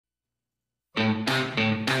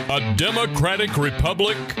A democratic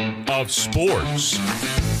republic of sports.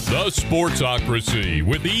 The Sportsocracy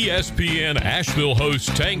with ESPN Asheville hosts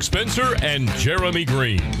Tank Spencer and Jeremy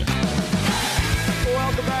Greene.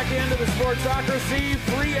 Welcome back into the Sportsocracy,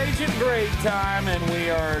 free agent grade time, and we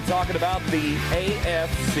are talking about the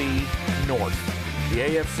AFC North. The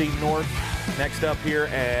AFC North next up here,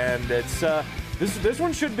 and it's this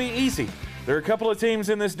one should be easy. There are a couple of teams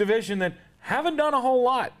in this division that haven't done a whole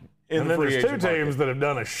lot. And then there's two teams that have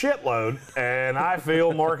done a shitload, and I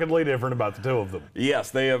feel markedly different about the two of them.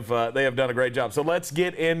 Yes, they have done a great job. So let's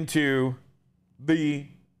get into the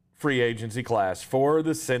free agency class for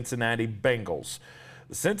the Cincinnati Bengals.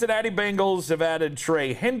 The Cincinnati Bengals have added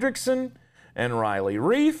Trey Hendrickson and Riley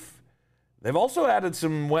Reif. They've also added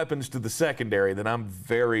some weapons to the secondary that I'm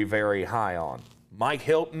very, very high on. Mike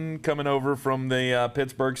Hilton coming over from the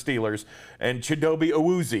Pittsburgh Steelers, and Chidobe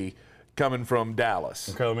Awuzie coming from Dallas.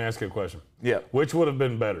 Okay, let me ask you a question. Yeah. Which would have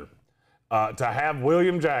been better? To have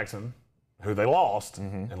William Jackson, who they lost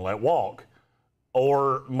and let walk,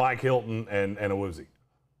 or Mike Hilton and Awuzie?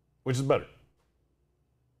 Which is better?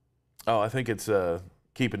 Oh, I think it's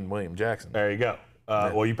keeping William Jackson. There you go.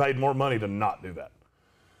 Well, you paid more money to not do that.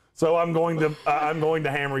 So I'm going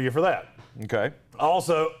to hammer you for that. Okay.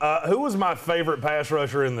 Also, who was my favorite pass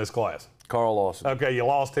rusher in this class? Carl Lawson. Okay, you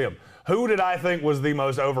lost him. Who did I think was the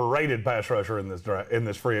most overrated pass rusher in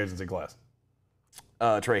this free agency class?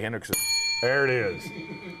 Trey Hendrickson. There it is.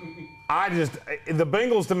 The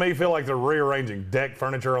Bengals to me feel like they're rearranging deck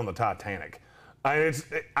furniture on the Titanic.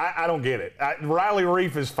 I don't get it. Riley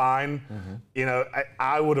Reif is fine. You know,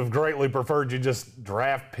 I would have greatly preferred you just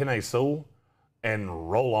draft Penei Sewell and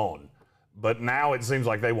roll on. But now it seems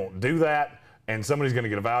like they won't do that, and somebody's going to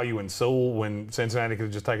get a value in Sewell when Cincinnati could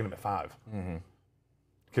have just taken him at 5.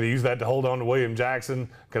 Could have used that to hold on to William Jackson.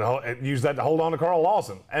 Could have used that to hold on to Carl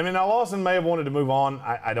Lawson. I mean, now Lawson may have wanted to move on.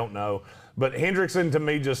 I don't know. But Hendrickson, to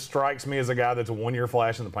me, just strikes me as a guy that's a one-year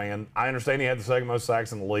flash in the pan. I understand he had the second most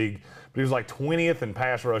sacks in the league, but he was like 20th in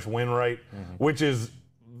pass rush win rate, which is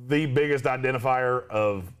the biggest identifier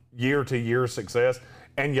of year-to-year success.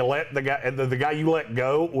 And you let the guy you let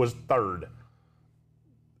go was third.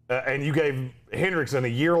 And you gave Hendrickson a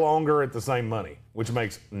year longer at the same money, which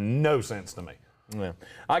makes no sense to me. Yeah.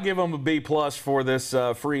 I give them a B+ for this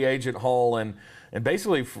free agent haul and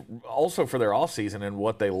basically also for their offseason and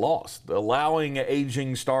what they lost. Allowing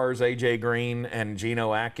aging stars A.J. Greene and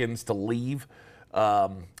Geno Atkins to leave, I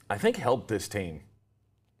think helped this team.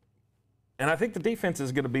 And I think the defense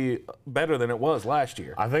is going to be better than it was last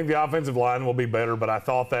year. I think the offensive line will be better, but I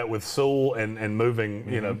thought that with Sewell and moving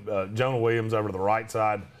Jonah Williams over to the right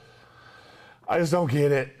side, I just don't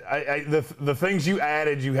get it. The things you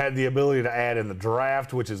added, you had the ability to add in the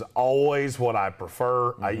draft, which is always what I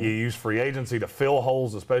prefer. You use free agency to fill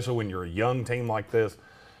holes, especially when you're a young team like this.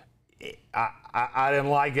 I didn't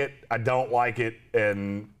like it. I don't like it.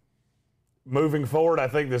 And moving forward, I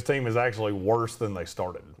think this team is actually worse than they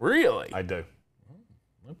started. Really? I do.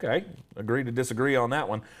 Okay. Agree to disagree on that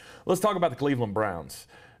one. Let's talk about the Cleveland Browns.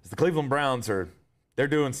 The Cleveland Browns they're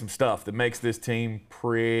doing some stuff that makes this team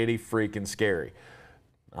pretty freaking scary.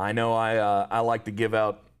 I know I like to give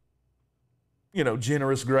out,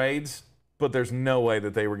 generous grades, but there's no way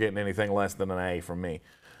that they were getting anything less than an A from me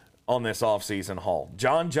on this offseason haul.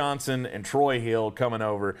 John Johnson and Troy Hill coming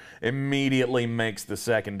over immediately makes the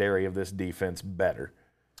secondary of this defense better.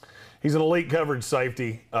 He's an elite coverage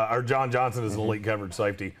safety, or John Johnson is an elite coverage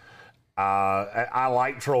safety. I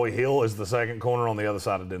like Troy Hill as the second corner on the other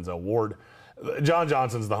side of Denzel Ward. John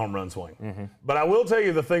Johnson's the home run swing. But I will tell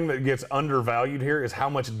you the thing that gets undervalued here is how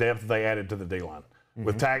much depth they added to the D-line.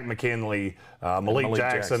 With Tack McKinley, Malik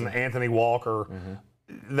Jackson, Anthony Walker.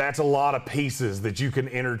 That's a lot of pieces that you can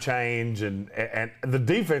interchange, and the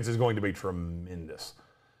defense is going to be tremendous.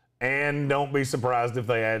 And don't be surprised if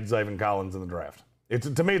they add Zaven Collins in the draft.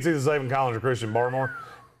 To me, it's either Zaven Collins or Christian Barmore.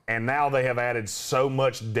 And now they have added so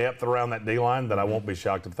much depth around that D-line that I won't be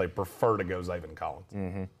shocked if they prefer to go Zaven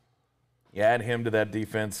Collins. You add him to that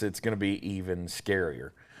defense, it's going to be even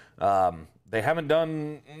scarier. They haven't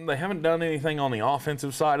done anything on the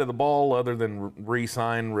offensive side of the ball other than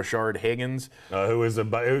re-sign Rashard Higgins, who's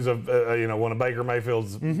one of Baker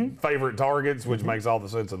Mayfield's favorite targets, which makes all the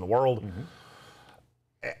sense in the world.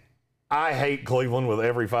 I hate Cleveland with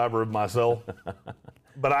every fiber of my soul,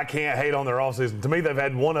 but I can't hate on their offseason. To me, they've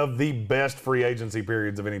had one of the best free agency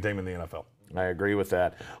periods of any team in the NFL. I agree with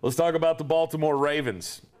that. Let's talk about the Baltimore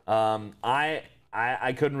Ravens. I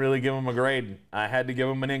couldn't really give them a grade. I had to give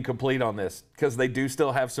them an incomplete on this because they do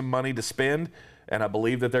still have some money to spend, and I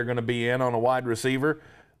believe that they're going to be in on a wide receiver.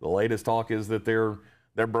 The latest talk is that they're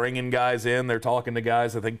They're bringing guys in. They're talking to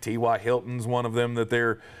guys. I think T.Y. Hilton's one of them that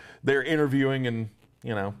they're interviewing and,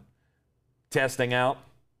 testing out.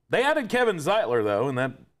 They added Kevin Zeitler, though,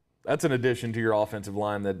 and that's an addition to your offensive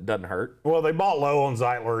line that doesn't hurt. Well, they bought low on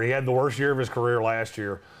Zeitler. He had the worst year of his career last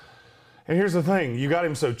year. And here's the thing. You got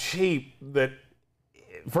him so cheap that,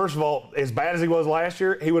 first of all, as bad as he was last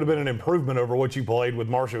year, he would have been an improvement over what you played with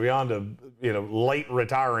Marshall Yonda, late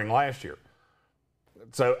retiring last year.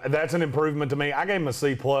 So that's an improvement to me. I gave him a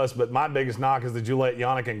C+, but my biggest knock is that you let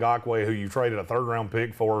Yannick Ngakoue, who you traded a third-round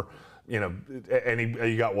pick for, and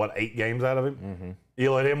you got, 8 games out of him? Mm-hmm.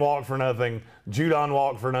 You let him walk for nothing. Judon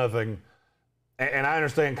walk for nothing. And I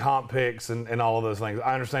understand comp picks and all of those things.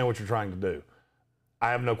 I understand what you're trying to do. I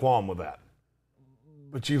have no qualm with that.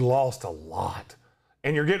 But you lost a lot.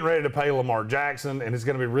 And you're getting ready to pay Lamar Jackson, and it's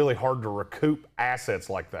going to be really hard to recoup assets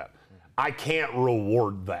like that. I can't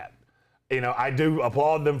reward that. I do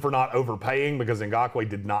applaud them for not overpaying because Ngakoue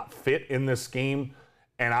did not fit in this scheme,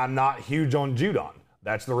 and I'm not huge on Judon.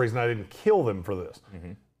 That's the reason I didn't kill them for this.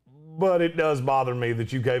 Mm-hmm. But it does bother me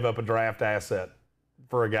that you gave up a draft asset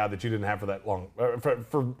for a guy that you didn't have for that long,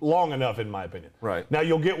 for long enough, in my opinion. Right. Now,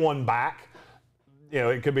 you'll get one back.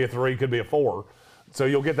 It could be a 3, could be a 4. So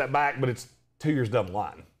you'll get that back, but it's 2 years down the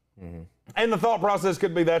line. Mm-hmm. And the thought process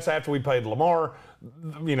could be that's after we paid Lamar.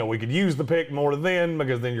 We could use the pick more then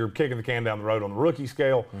because then you're kicking the can down the road on the rookie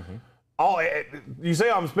scale. Mm-hmm. You see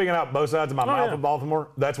how I'm speaking out both sides of my mouth with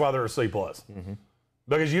Baltimore? That's why they're a C+. Mm-hmm.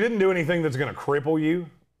 Because you didn't do anything that's going to cripple you.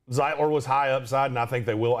 Zeitler was high upside, and I think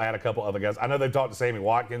they will add a couple other guys. I know they've talked to Sammy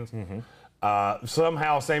Watkins. Mm-hmm.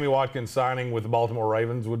 Somehow Sammy Watkins signing with the Baltimore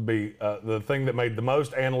Ravens would be the thing that made the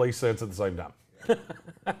most and least sense at the same time.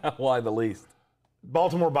 Why the least?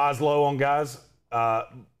 Baltimore buys low on guys,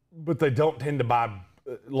 but they don't tend to buy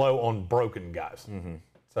low on broken guys. Mm-hmm.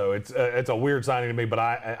 So it's a weird signing to me, but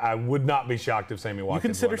I would not be shocked if Sammy Watkins. You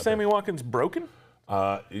consider Sammy Watkins broken?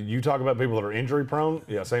 You talk about people that are injury prone.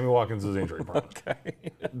 Yeah, Sammy Watkins is injury prone. Okay.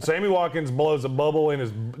 Sammy Watkins blows a bubble in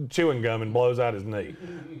his chewing gum and blows out his knee.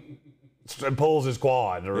 Pulls his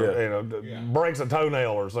quad or breaks a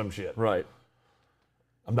toenail or some shit. Right.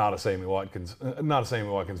 I'm not a Sammy Watkins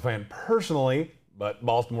fan personally, but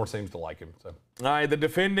Baltimore seems to like him. So. All right, the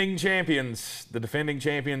defending champions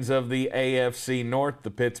of the AFC North,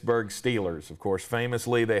 the Pittsburgh Steelers. Of course,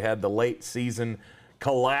 famously, they had the late season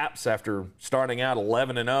collapse after starting out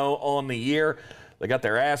 11-0 on the year. They got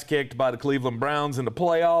their ass kicked by the Cleveland Browns in the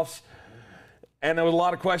playoffs. And there was a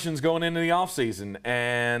lot of questions going into the offseason.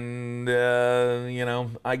 And,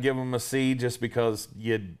 I give them a C just because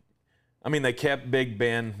they kept Big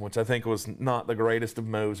Ben, which I think was not the greatest of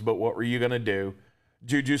moves, but what were you going to do?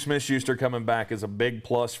 Juju Smith-Schuster coming back is a big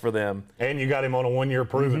plus for them. And you got him on a one-year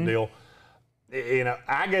prove-it deal.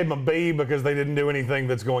 I gave them a B because they didn't do anything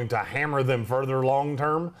that's going to hammer them further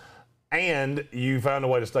long-term, and you found a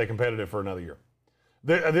way to stay competitive for another year.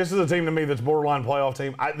 This is a team to me that's borderline playoff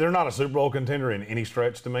team. They're not a Super Bowl contender in any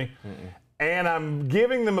stretch to me. Mm-mm. And I'm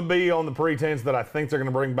giving them a B on the pretense that I think they're going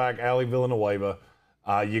to bring back Ali Villanueva.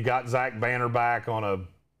 You got Zach Banner back on a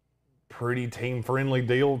pretty team-friendly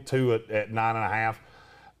deal, too, at 9.5.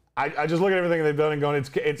 I just look at everything they've done and going,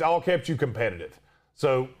 it's all kept you competitive.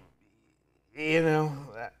 So,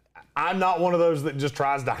 I'm not one of those that just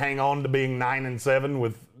tries to hang on to being 9-7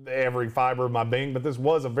 with every fiber of my being, but this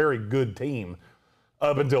was a very good team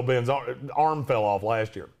up until Ben's arm fell off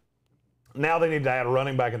last year. Now they need to add a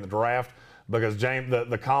running back in the draft because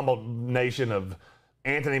the combination of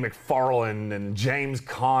Anthony McFarland and James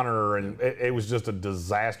Conner, and it was just a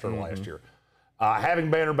disaster last year.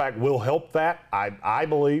 Having Banner back will help that, I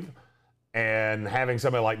believe, and having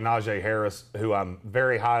somebody like Najee Harris, who I'm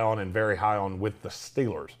very high on with the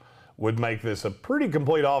Steelers, would make this a pretty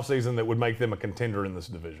complete offseason that would make them a contender in this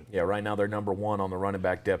division. Yeah, right now they're number 1 on the running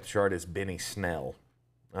back depth chart is Benny Snell.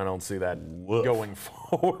 I don't see that going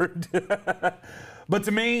forward. But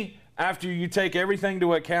to me, after you take everything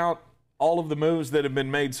to account, all of the moves that have been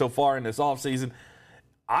made so far in this offseason,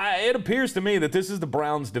 it appears to me that this is the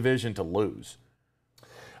Browns' division to lose.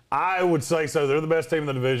 I would say so. They're the best team in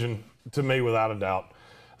the division, to me, without a doubt.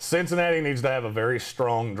 Cincinnati needs to have a very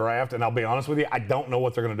strong draft, and I'll be honest with you, I don't know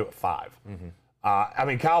what they're going to do at 5.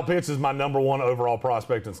 Mm-hmm. Kyle Pitts is my number 1 overall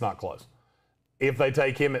prospect, and it's not close. If they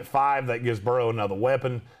take him at 5, that gives Burrow another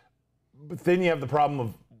weapon. But then you have the problem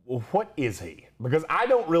of, well, what is he? Because I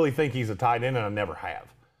don't really think he's a tight end, and I never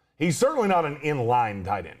have. He's certainly not an in-line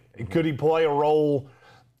tight end. Mm-hmm. Could he play a role,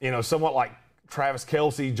 somewhat like Travis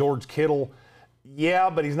Kelce, George Kittle? Yeah,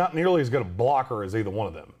 but he's not nearly as good a blocker as either one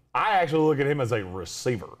of them. I actually look at him as a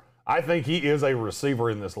receiver. I think he is a receiver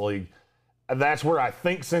in this league. That's where I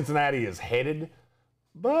think Cincinnati is headed.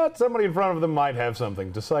 But somebody in front of them might have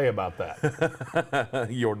something to say about that.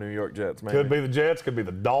 Your New York Jets, maybe. Could be the Jets, could be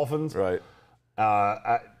the Dolphins. Right.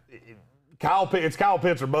 It's Kyle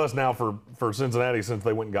Pitts or bust now for Cincinnati since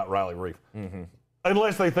they went and got Riley Reif. Mm-hmm.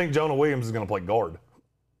 Unless they think Jonah Williams is going to play guard,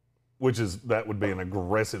 that would be an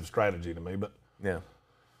aggressive strategy to me. But yeah,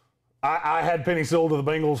 I had Penny Sewell to the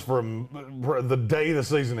Bengals from the day the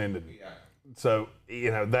season ended. Yeah. So,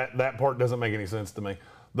 that part doesn't make any sense to me.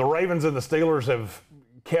 The Ravens and the Steelers have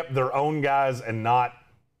kept their own guys and not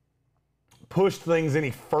pushed things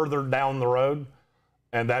any further down the road.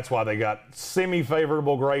 And that's why they got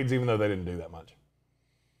semi-favorable grades, even though they didn't do that much.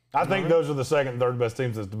 I think those are the second and third best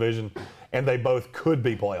teams in this division, and they both could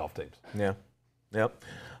be playoff teams. Yeah. Yep.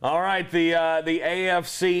 All right, the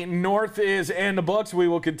AFC North is in the books. We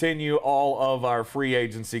will continue all of our free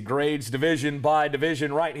agency grades division by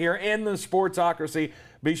division right here in the Sportsocracy.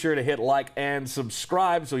 Be sure to hit like and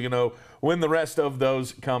subscribe so you know when the rest of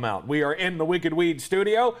those come out. We are in the Wicked Weed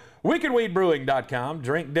studio, wickedweedbrewing.com.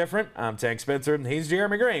 Drink different. I'm Tank Spencer, and he's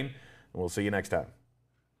Jeremy Greene. We'll see you next time.